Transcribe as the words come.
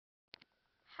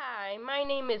Hi, my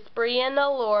name is Brianna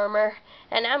Lorimer,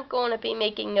 and I'm going to be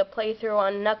making a playthrough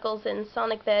on Knuckles in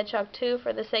Sonic the Hedgehog 2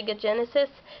 for the Sega Genesis.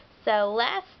 So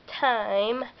last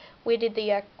time we did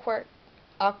the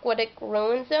Aquatic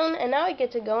Ruin Zone, and now I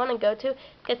get to go on and go to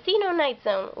Casino Night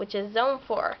Zone, which is Zone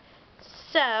 4.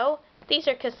 So these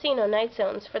are Casino Night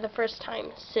Zones for the first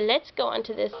time. So let's go on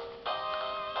to this.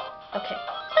 Okay,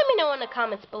 let me know in the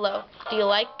comments below. Do you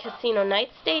like Casino Night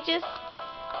stages?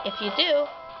 If you do,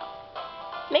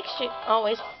 make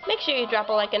sure you drop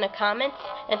a like in the comments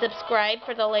and subscribe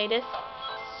for the latest.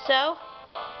 So,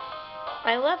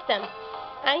 I love them.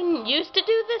 I used to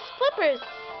do the flippers.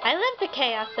 I love the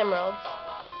Chaos Emeralds.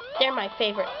 They're my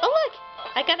favorite. Oh look,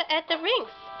 I gotta add the rings.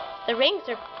 The rings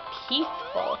are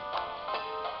peaceful.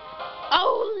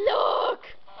 Oh look,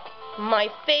 my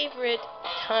favorite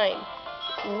time.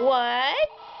 What?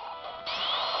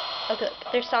 Okay, look,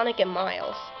 there's Sonic and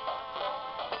Miles.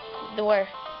 Where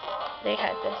they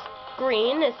had this.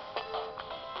 Green is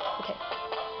okay.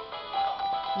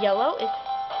 Yellow is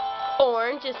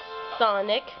orange is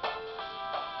Sonic,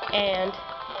 and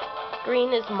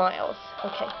green is Miles.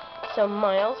 Okay, so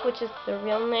Miles, which is the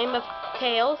real name of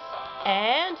Tails,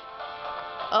 and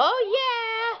oh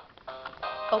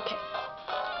yeah. Okay.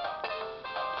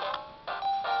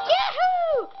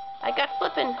 Yahoo! I got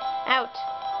flipping out.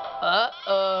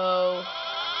 Uh-oh.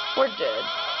 We're dead.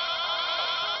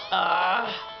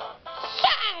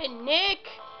 Nick!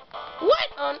 What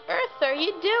on earth are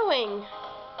you doing?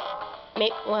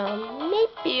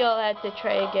 Maybe I'll have to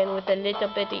try again with a little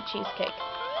bitty cheesecake.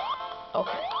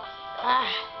 Okay.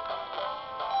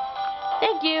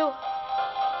 Thank you.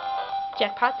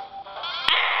 Jackpot.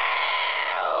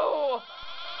 Ow!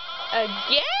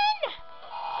 Again?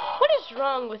 What is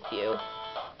wrong with you?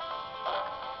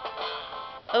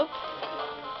 Oops.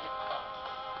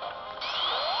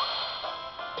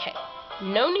 Okay.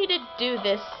 No need to do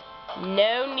this.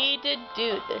 No need to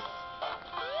do this.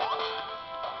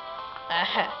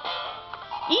 Aha.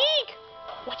 Eek!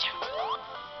 Watch out.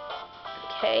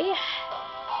 Okay.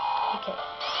 Okay.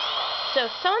 So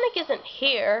Sonic isn't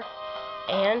here,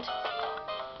 and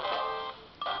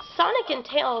Sonic and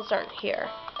Tails aren't here.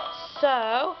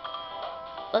 So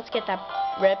let's get that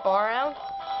red bar out.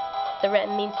 The red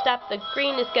means stop. The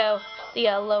green is go. The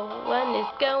yellow one is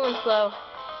going slow.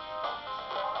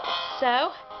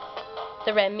 So,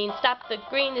 the red means stop, the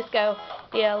green is go,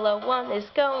 the yellow one is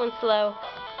going slow.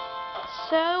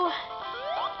 So,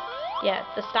 yeah,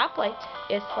 the stoplight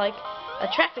is like a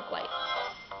traffic light.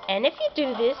 And if you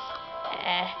do this,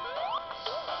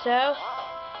 so,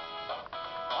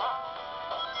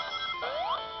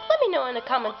 let me know in the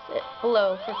comments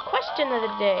below for question of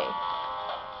the day.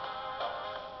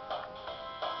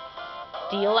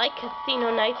 Do you like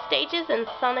Casino Night stages in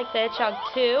Sonic the Hedgehog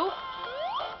 2?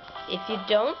 If you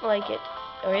don't like it,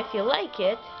 or if you like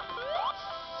it,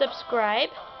 subscribe.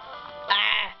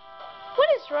 What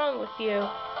is wrong with you?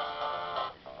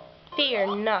 Fear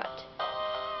not.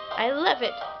 I love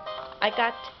it. I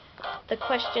got the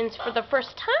questions for the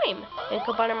first time in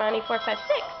Cobana Money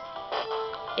 456.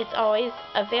 It's always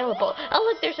available. Oh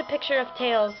look, there's a picture of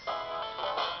Tails.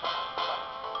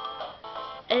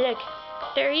 And look,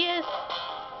 there he is.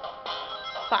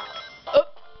 Fuck. Oh.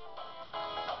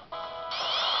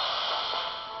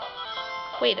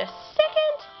 Wait a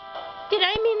second. Did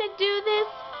I mean to do this?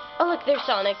 Oh look, there's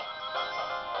Sonic.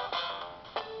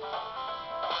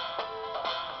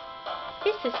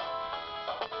 This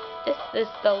is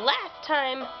the last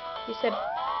time you said.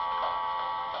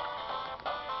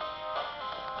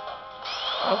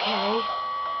 Okay.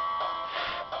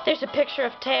 There's a picture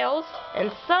of Tails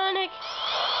and Sonic.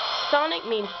 Sonic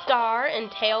means star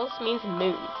and Tails means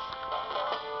moons.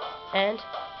 And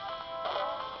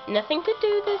nothing to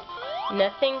do this.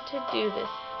 Nothing to do this.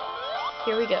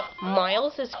 Here we go.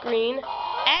 Miles is green.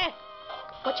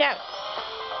 Watch out.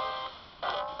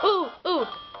 Ooh.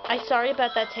 I'm sorry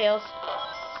about that, Tails.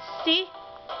 See?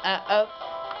 Uh-oh.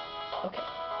 Okay.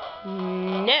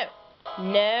 No.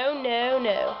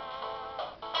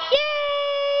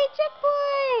 Yay!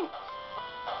 Checkpoint!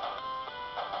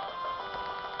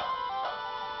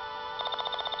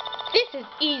 This is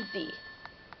easy.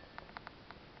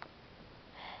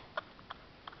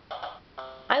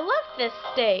 I love this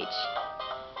stage.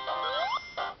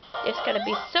 It's gonna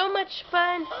be so much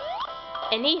fun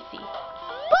and easy.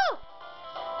 Woo!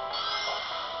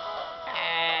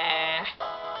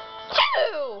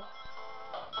 Choo!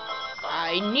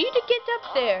 I need to get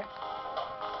up there.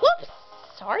 Whoops!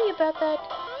 Sorry about that,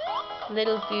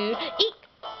 little dude. Eek!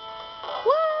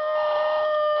 Whoa!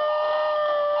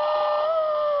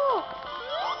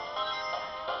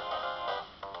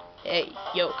 Hey,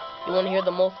 yo. You want to hear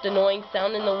the most annoying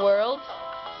sound in the world?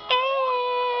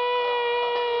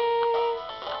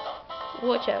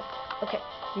 Watch out. Okay,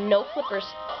 no flippers.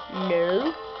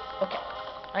 No. Okay,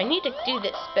 I need to do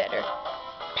this better.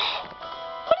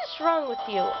 What is wrong with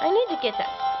you? I need to get that.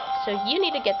 So you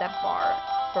need to get that bar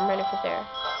from right over there.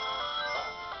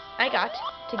 I got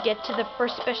to get to the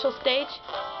first special stage.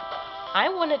 I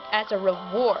want it as a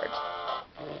reward.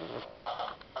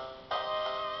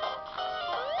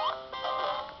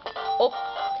 Oh,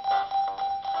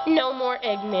 no more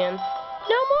Eggman.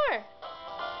 No more.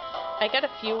 I got a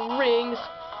few rings.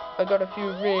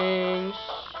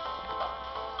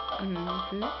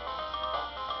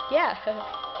 Yeah.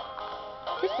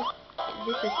 This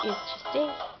is interesting.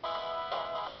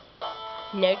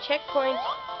 No checkpoint.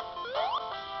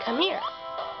 Come here.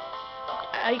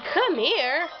 Come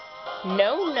here?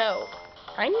 No.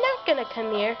 I'm not gonna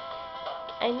come here.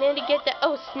 I need to get the...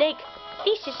 Oh, Snake.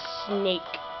 This is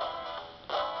Snake.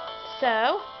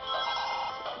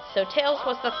 So Tails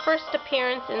was the first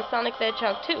appearance in Sonic the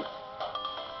Hedgehog 2.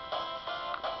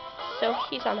 So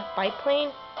he's on a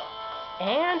biplane.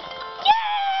 And...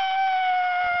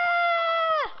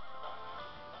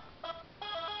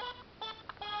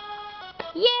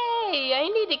 Yay! I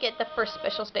need to get the first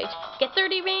special stage. Get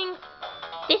 30 rings.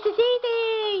 This is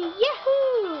easy!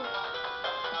 Yahoo!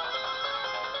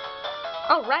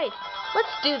 Alright,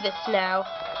 let's do this now.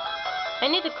 I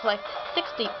need to collect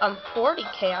 40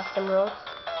 Chaos Emeralds.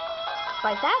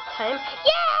 By that time...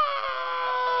 Yeah!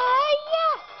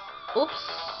 Oops.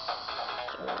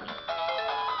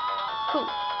 Cool.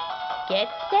 Get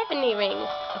 70 rings.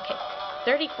 Okay,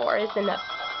 34 is enough.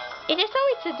 It is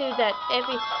always to do that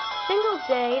every single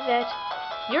day that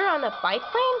you're on a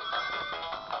biplane?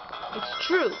 It's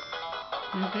true.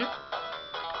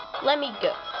 Let me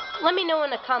go. Let me know in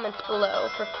the comments below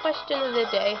for question of the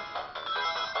day.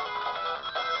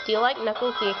 Do you like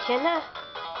Knuckles the Echidna?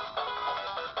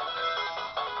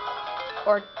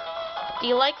 Or do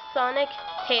you like Sonic,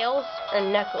 Tails, or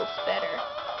Knuckles better?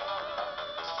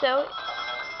 So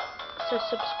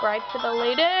subscribe for the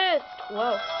latest.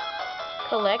 Whoa.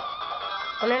 Collect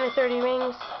 130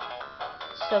 rings.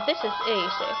 So this is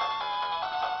easy.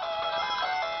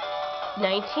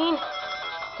 19,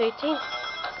 13,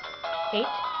 8.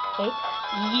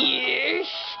 Yes!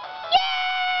 Yay!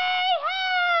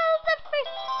 The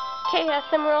first Chaos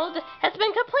Emerald has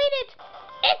been completed!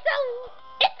 It's a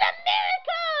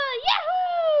miracle!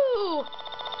 Yahoo!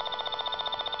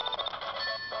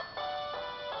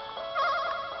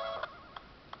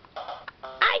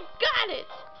 I got it!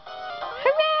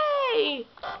 Hooray!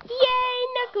 Yay,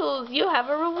 Knuckles! You have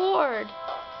a reward.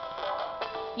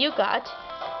 You got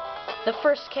the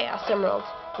first Chaos Emerald,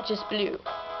 which is blue.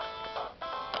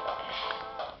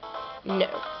 No.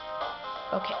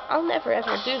 Okay, I'll never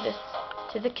ever do this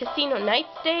to the Casino Night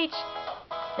stage.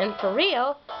 And for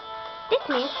real, this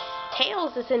means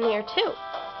Tails is in here too.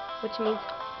 Which means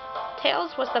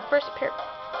Tails was the first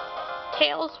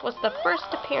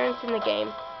appearance in the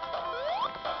game.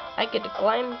 I get to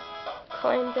climb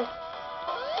this.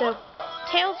 So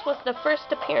Tails was the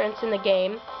first appearance in the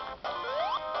game.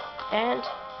 And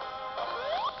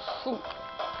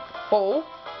Four.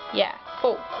 Yeah,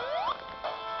 4.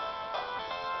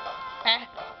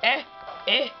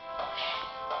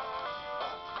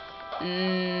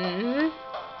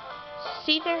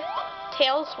 See there?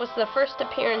 Tails was the first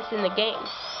appearance in the game.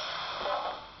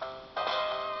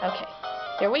 Okay,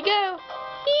 here we go.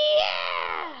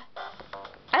 Yeah!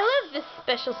 I love this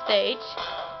special stage.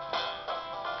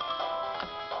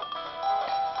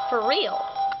 For real.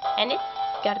 And it's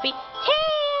gotta be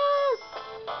Tails!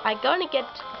 I'm gonna get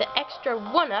the extra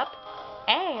 1-up,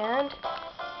 and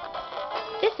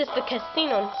this is the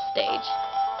casino stage.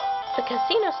 The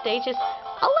casino stage is,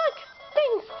 oh look,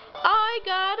 things. I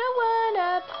got a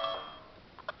 1-up.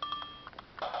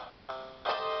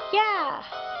 Yeah.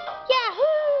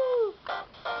 Yahoo!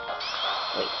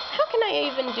 Wait, how can I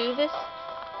even do this?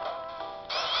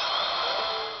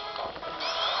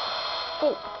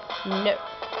 Oh, no.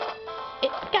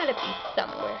 It's gotta be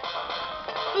somewhere.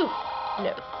 Ooh,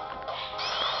 no.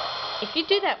 If you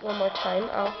do that one more time,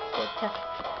 I'll get to...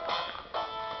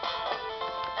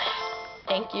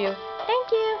 Thank you.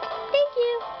 Thank you. Thank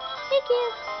you. Thank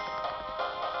you.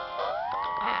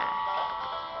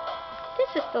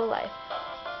 This is the life.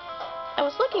 I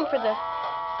was looking for the...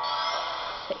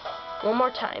 Let's see. One more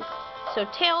time. So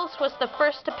Tails was the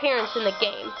first appearance in the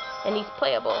game, and he's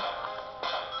playable.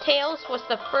 Tails was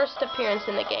the first appearance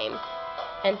in the game,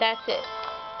 and that's it.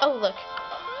 Oh, look.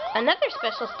 Another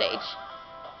special stage.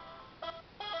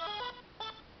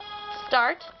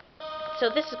 Start. So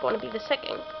this is going to be the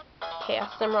second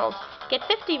Chaos Emerald. get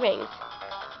 50 rings.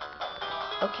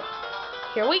 Okay,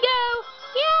 here we go.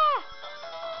 Yeah!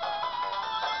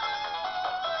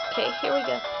 Okay, here we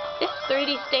go. This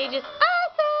 3D stage is awesome!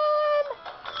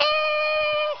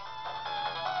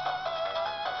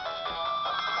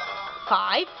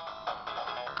 5.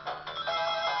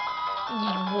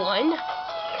 1.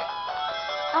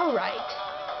 Alright.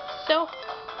 So,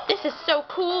 this is so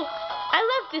cool. I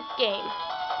love this game.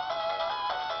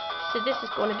 So this is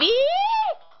going to be...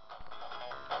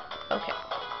 Okay.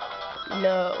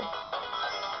 No.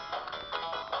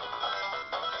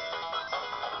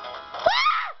 Okay.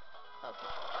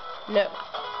 No.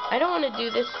 I don't want to do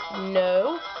this.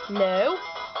 No. No.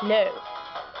 No.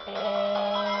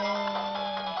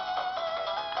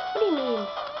 What do you mean?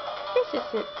 This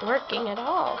isn't working at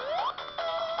all.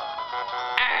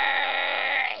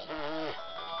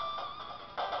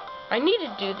 I need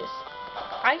to do this.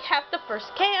 I have the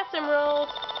first Chaos Emerald.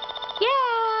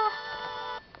 Yeah!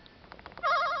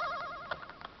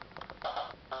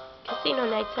 Casino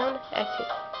Night Zone active.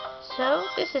 So,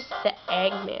 this is the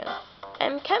Eggman.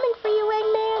 I'm coming for you,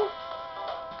 Eggman.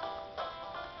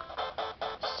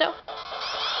 So.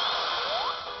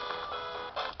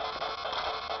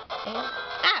 And,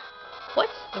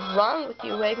 what's wrong with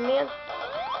you, Eggman?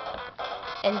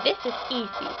 And this is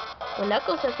easy. When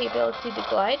Knuckles has the ability to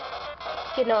glide,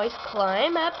 you can always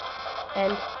climb up,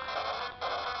 and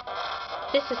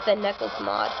this is the Knuckles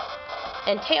mod.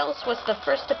 And Tails was the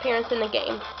first appearance in the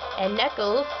game, and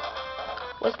Knuckles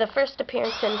was the first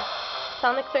appearance in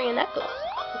Sonic 3 and Knuckles.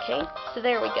 Okay, so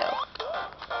there we go.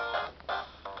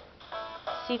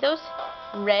 See those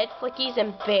red flickies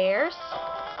and bears?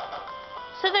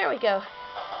 So there we go.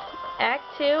 Act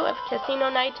 2 of Casino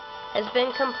Night has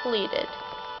been completed.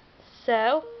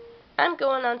 So, I'm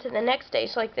going on to the next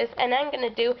stage like this, and I'm going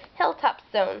to do Hilltop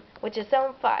Zone, which is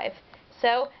Zone 5.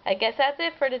 So, I guess that's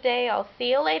it for today. I'll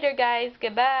see you later, guys.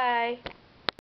 Goodbye.